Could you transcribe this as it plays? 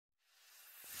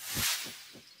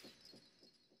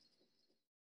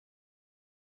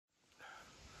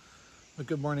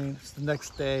Good morning. It's the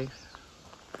next day.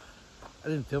 I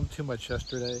didn't film too much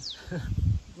yesterday.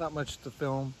 Not much to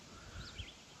film.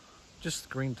 Just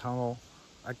Green Tunnel.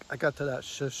 I got to that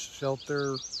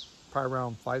shelter probably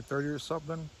around 5:30 or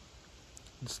something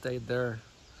and stayed there.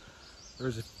 There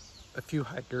was a few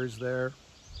hikers there.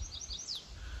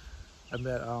 I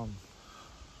met a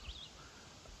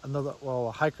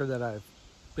hiker that I've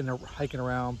been hiking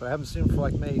around, but I haven't seen him for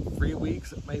like maybe 3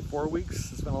 weeks, maybe 4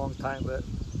 weeks. It's been a long time, but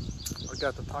I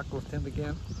got to talk with him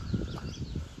again.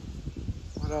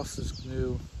 What else is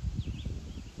new?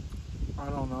 I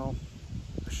don't know.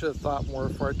 I should have thought more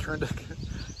before I turned the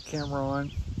camera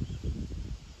on.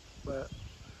 But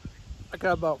I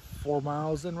got about 4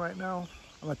 miles in right now.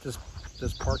 I'm at this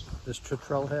park, this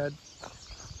trailhead.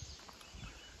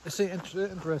 It's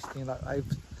interesting.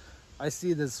 I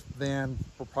see this van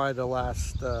for probably the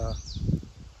last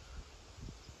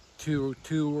two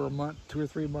or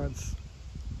 3 months.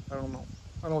 I don't know.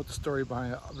 I don't know what the story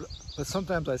behind it. But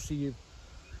sometimes I see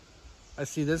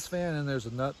this van, and there's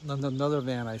another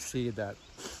van I see that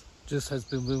just has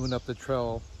been moving up the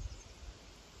trail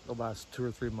the last 2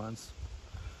 or 3 months.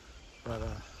 But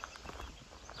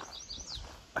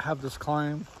I have this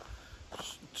climb,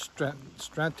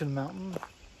 Stratton Mountain.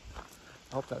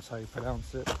 I hope that's how you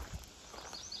pronounce it.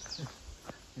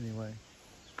 Anyway,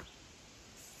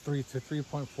 3 to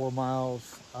 3.4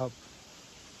 miles up.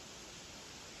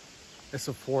 It's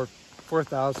a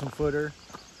 4,000 footer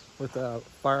with a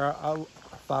fire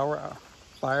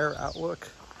outlook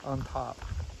on top.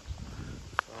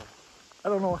 So, I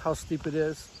don't know how steep it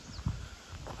is.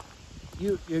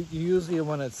 You usually,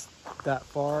 when it's that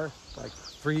far, like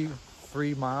three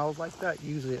miles like that,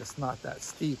 usually it's not that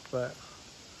steep, but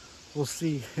we'll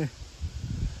see.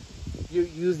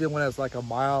 Usually when it's like a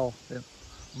mile to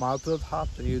the top,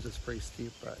 then usually it's pretty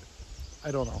steep, but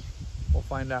I don't know. We'll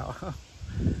find out.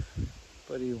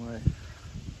 But anyway,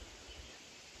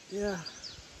 yeah,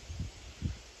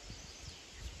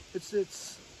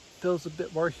 it's feels a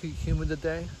bit more humid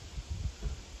today.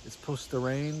 It's supposed to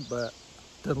rain, but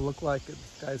doesn't look like it.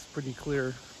 The sky's pretty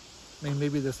clear. I mean,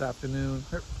 maybe this afternoon.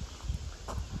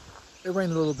 It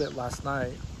rained a little bit last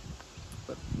night,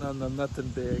 but nothing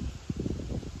big.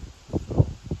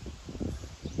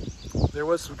 There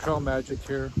was some trail magic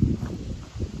here,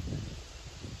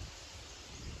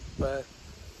 but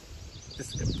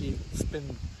it's empty. It's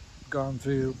been gone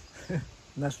through.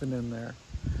 Nothing in there.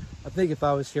 I think if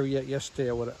I was here yesterday,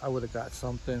 I would have got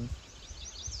something,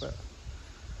 but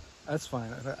that's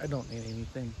fine. I don't need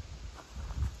anything.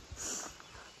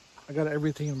 I got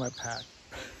everything in my pack.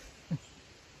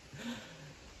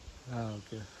 Oh,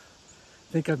 okay.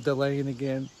 I think I'm delaying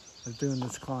again. I'm doing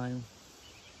this climb.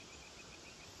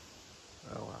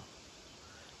 Oh wow.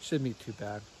 Shouldn't be too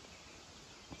bad.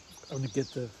 I'm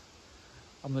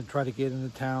gonna try to get into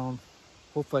town.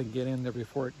 Hopefully I can get in there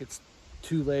before it gets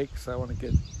too late, because I want to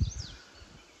get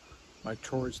my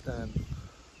chores done.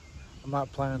 I'm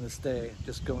not planning to stay,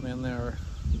 just going in there,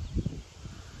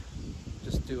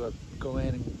 just go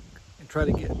in and try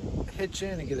to get a hitch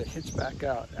in and get a hitch back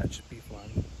out. That should be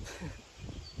fun.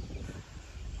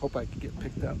 Hope I can get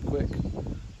picked up quick.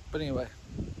 But anyway,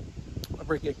 I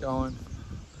better get going.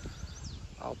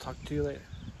 I'll talk to you later.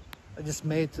 I just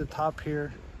made it to the top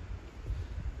here.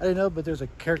 I didn't know, but there's a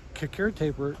caretaker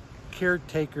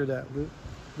that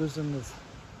lives in this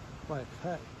like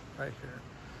hut right here,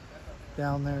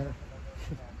 down there.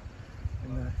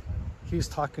 And he's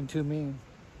talking to me,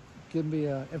 giving me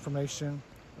information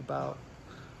about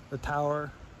the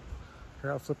tower.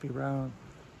 Here, I'll flip you around.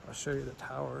 I'll show you the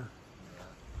tower.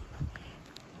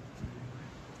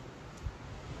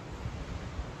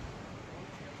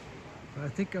 But I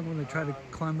think I'm going to try to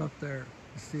climb up there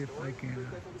and see if I can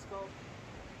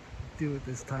do it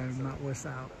this time, not miss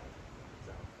out.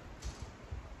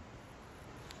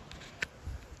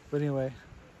 But anyway,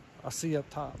 I'll see you up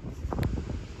top.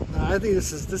 No, I think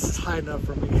this is high enough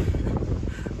for me.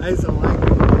 I just don't like it.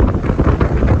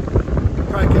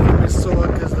 Probably can't hear me solo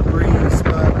because of the breeze,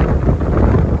 but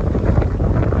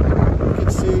you can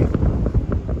see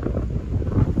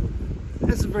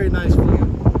it's a very nice view.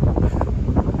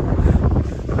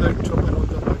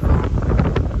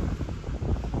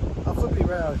 I'll flip you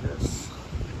right out of this.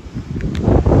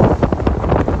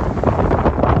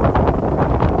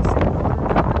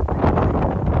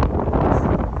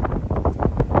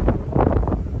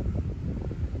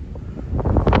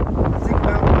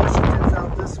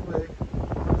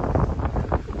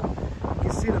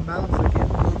 See the mountains are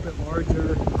getting a little bit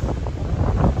larger.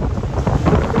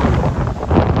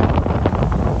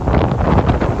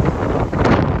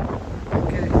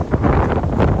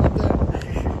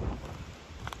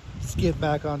 get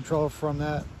back on trail from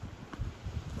that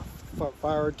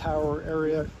fire tower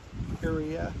area.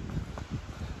 A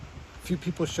few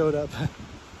people showed up,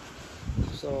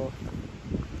 so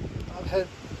I'm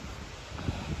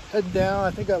heading down. I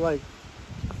think I like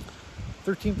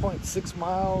 13.6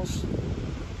 miles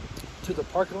to the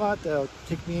parking lot that'll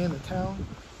take me into town.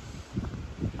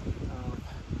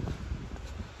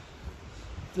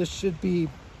 This should be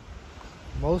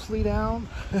mostly down.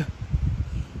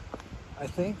 I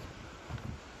think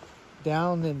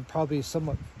down and probably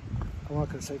somewhat, I'm not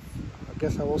gonna say, I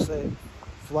guess I will say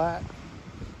flat,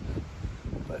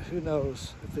 but who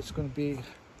knows if it's going to be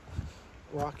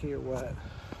rocky or what.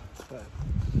 But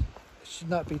it should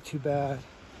not be too bad.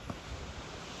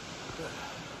 But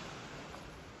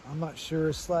I'm not sure.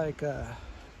 It's like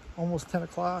almost 10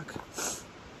 o'clock.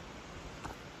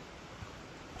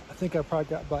 I think I probably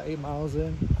got about 8 miles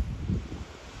in,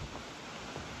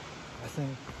 I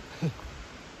think.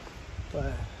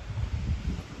 But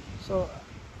so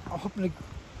I'm hoping to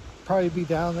probably be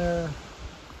down there.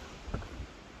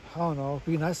 I don't know, it'd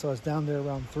be nice if I was down there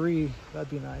around 3.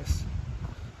 That'd be nice.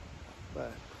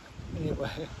 But anyway,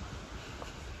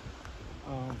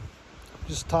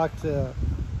 just I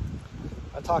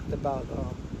talked about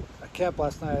at camp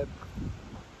last night.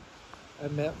 I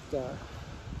met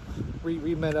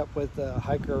we met up with a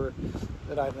hiker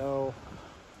that I know,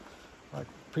 I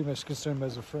pretty much consider him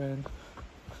as a friend,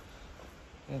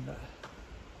 and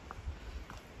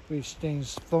we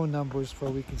exchanged phone numbers so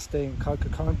we can stay in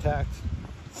contact,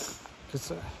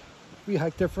 because we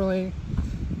hike differently.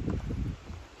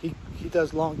 He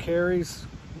does long carries,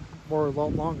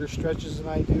 longer stretches than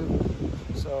I do,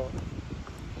 so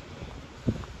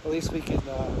at least we can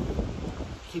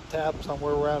keep tabs on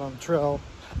where we're at on the trail.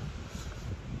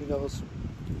 He knows.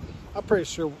 I'm pretty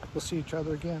sure we'll see each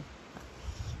other again.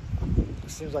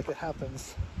 It seems like it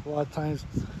happens a lot of times.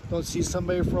 Don't see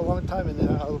somebody for a long time, and then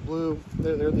out of the blue,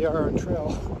 there they are on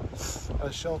trail, at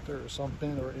a shelter or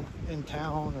something, or in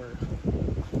town, or.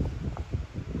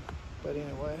 But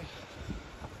anyway,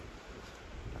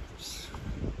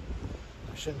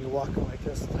 I shouldn't be walking like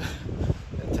this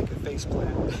and take a face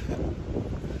plant.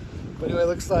 But anyway, it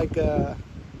looks like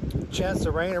chance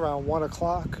of rain around 1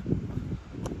 o'clock.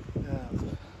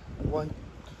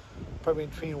 Probably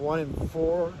between 1 and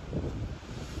 4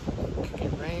 could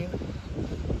get rain,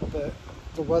 but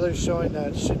the weather's showing that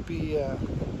it should be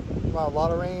not a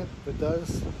lot of rain, if it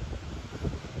does.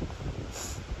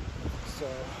 So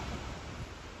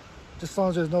just as long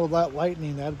as there's no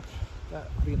lightning, that'd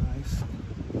be nice.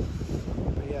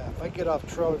 But yeah, if I get off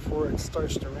trail before it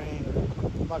starts to rain,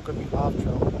 I'm not going to be off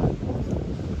trail,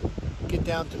 but get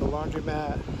down to the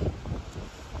laundromat,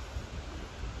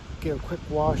 get a quick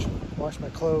wash my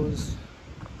clothes,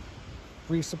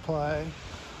 resupply,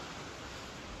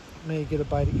 maybe get a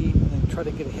bite to eat, and then try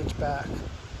to get a hitch back.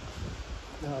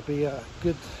 That'll be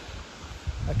good.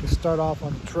 I can start off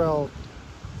on the trail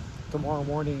tomorrow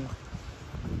morning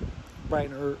bright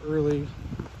and early,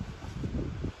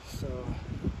 so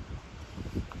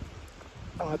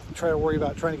I don't have to try to worry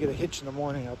about trying to get a hitch in the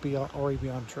morning. I'll already be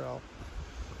on trail.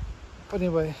 But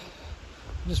anyway,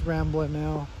 I'm just rambling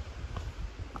now.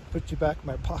 Put you back in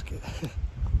my pocket.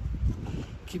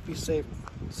 Keep you safe,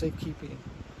 safekeeping.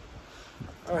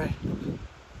 All right.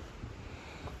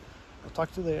 I'll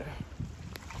talk to you later.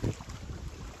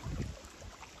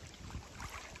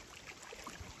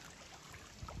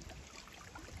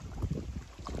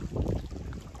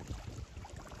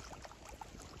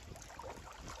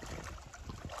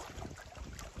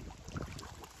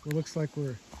 It looks like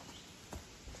we're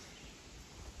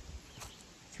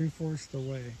 3/4 the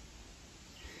way.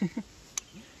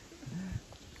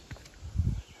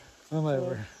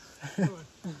 Whatever.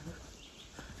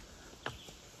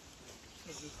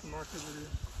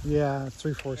 Yeah,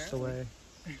 3/4 the way.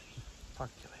 Talk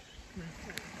to you later.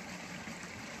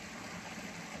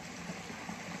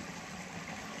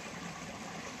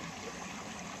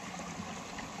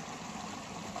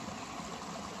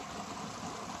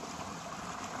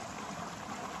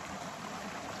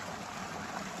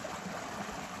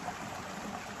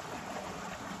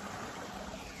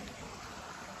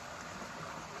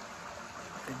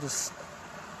 Just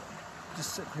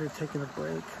sitting here taking a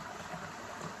break.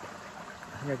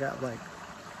 I think I got like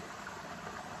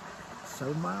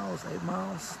 7 miles, 8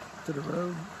 miles to the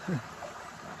road.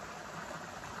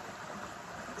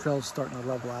 Trail's starting to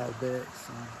level out a bit,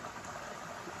 so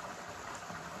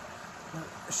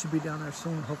I should be down there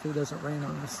soon. Hopefully it doesn't rain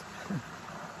on us.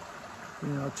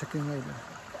 I'll check in later.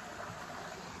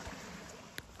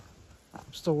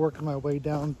 I'm still working my way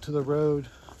down to the road.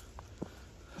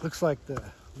 Looks like the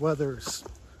weather's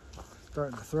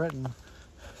starting to threaten.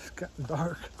 gotten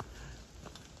dark.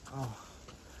 Oh,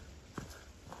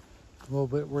 a little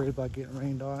bit worried about getting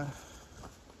rained on.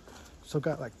 Still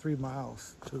got like 3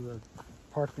 miles to the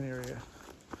parking area.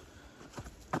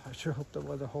 I sure hope the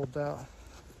weather holds out.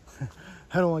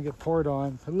 I don't want to get poured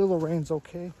on. A little rain's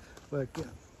okay, but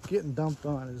getting dumped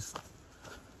on is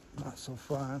not so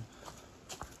fun.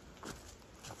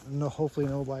 No, hopefully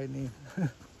nobody need. I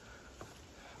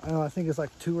don't know, I think it's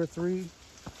like 2 or 3.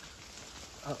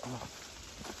 Uh-oh.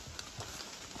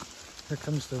 Here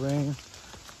comes the rain.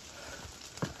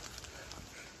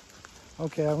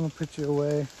 Okay, I'm gonna put you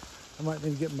away. I might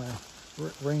need to get my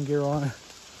rain gear on.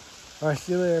 All right,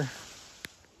 see you later.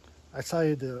 I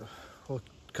decided to, well,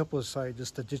 a couple of sites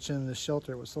just to ditch in the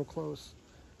shelter. It was so close.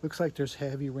 Looks like there's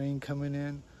heavy rain coming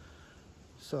in.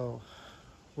 So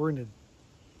we're gonna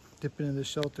dip into the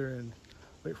shelter and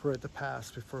wait for it to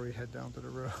pass before we head down to the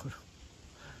road.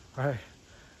 All right,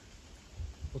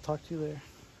 we'll talk to you later.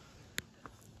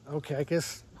 Okay, I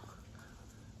guess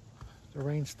the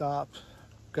rain stopped.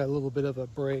 Got a little bit of a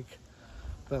break,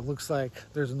 but it looks like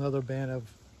there's another band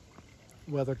of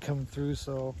weather coming through,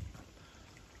 so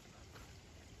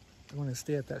I'm gonna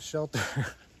stay at that shelter.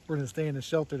 We're gonna stay in the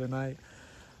shelter tonight.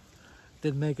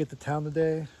 Didn't make it to town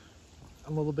today.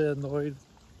 I'm a little bit annoyed,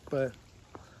 but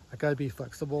I gotta be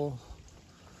flexible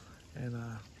and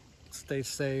stay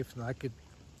safe. And I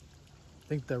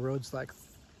think the road's like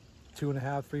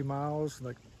 2.5, 3 miles.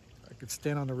 Like I could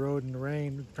stand on the road in the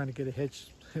rain trying to get a hitch.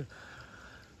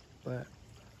 But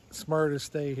smarter to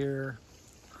stay here.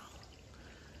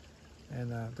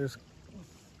 And there's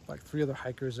like 3 other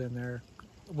hikers in there.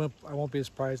 I won't be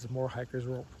surprised if more hikers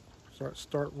will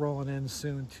start rolling in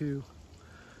soon too.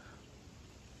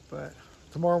 But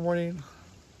tomorrow morning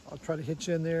I'll try to hitch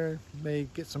in there, may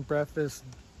get some breakfast,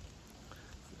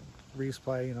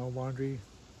 resupply, laundry.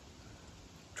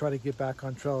 Try to get back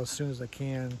on trail as soon as I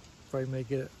can. Probably may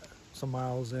get some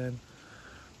miles in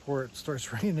before it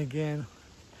starts raining again.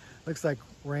 Looks like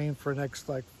rain for the next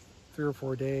like 3 or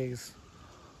 4 days.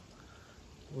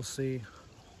 We'll see.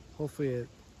 Hopefully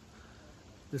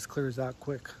this clears out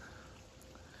quick.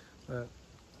 But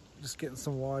just getting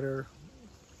some water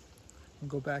and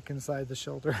go back inside the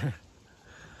shelter.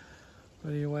 But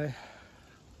anyway,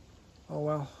 oh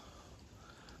well.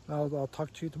 I'll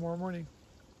talk to you tomorrow morning.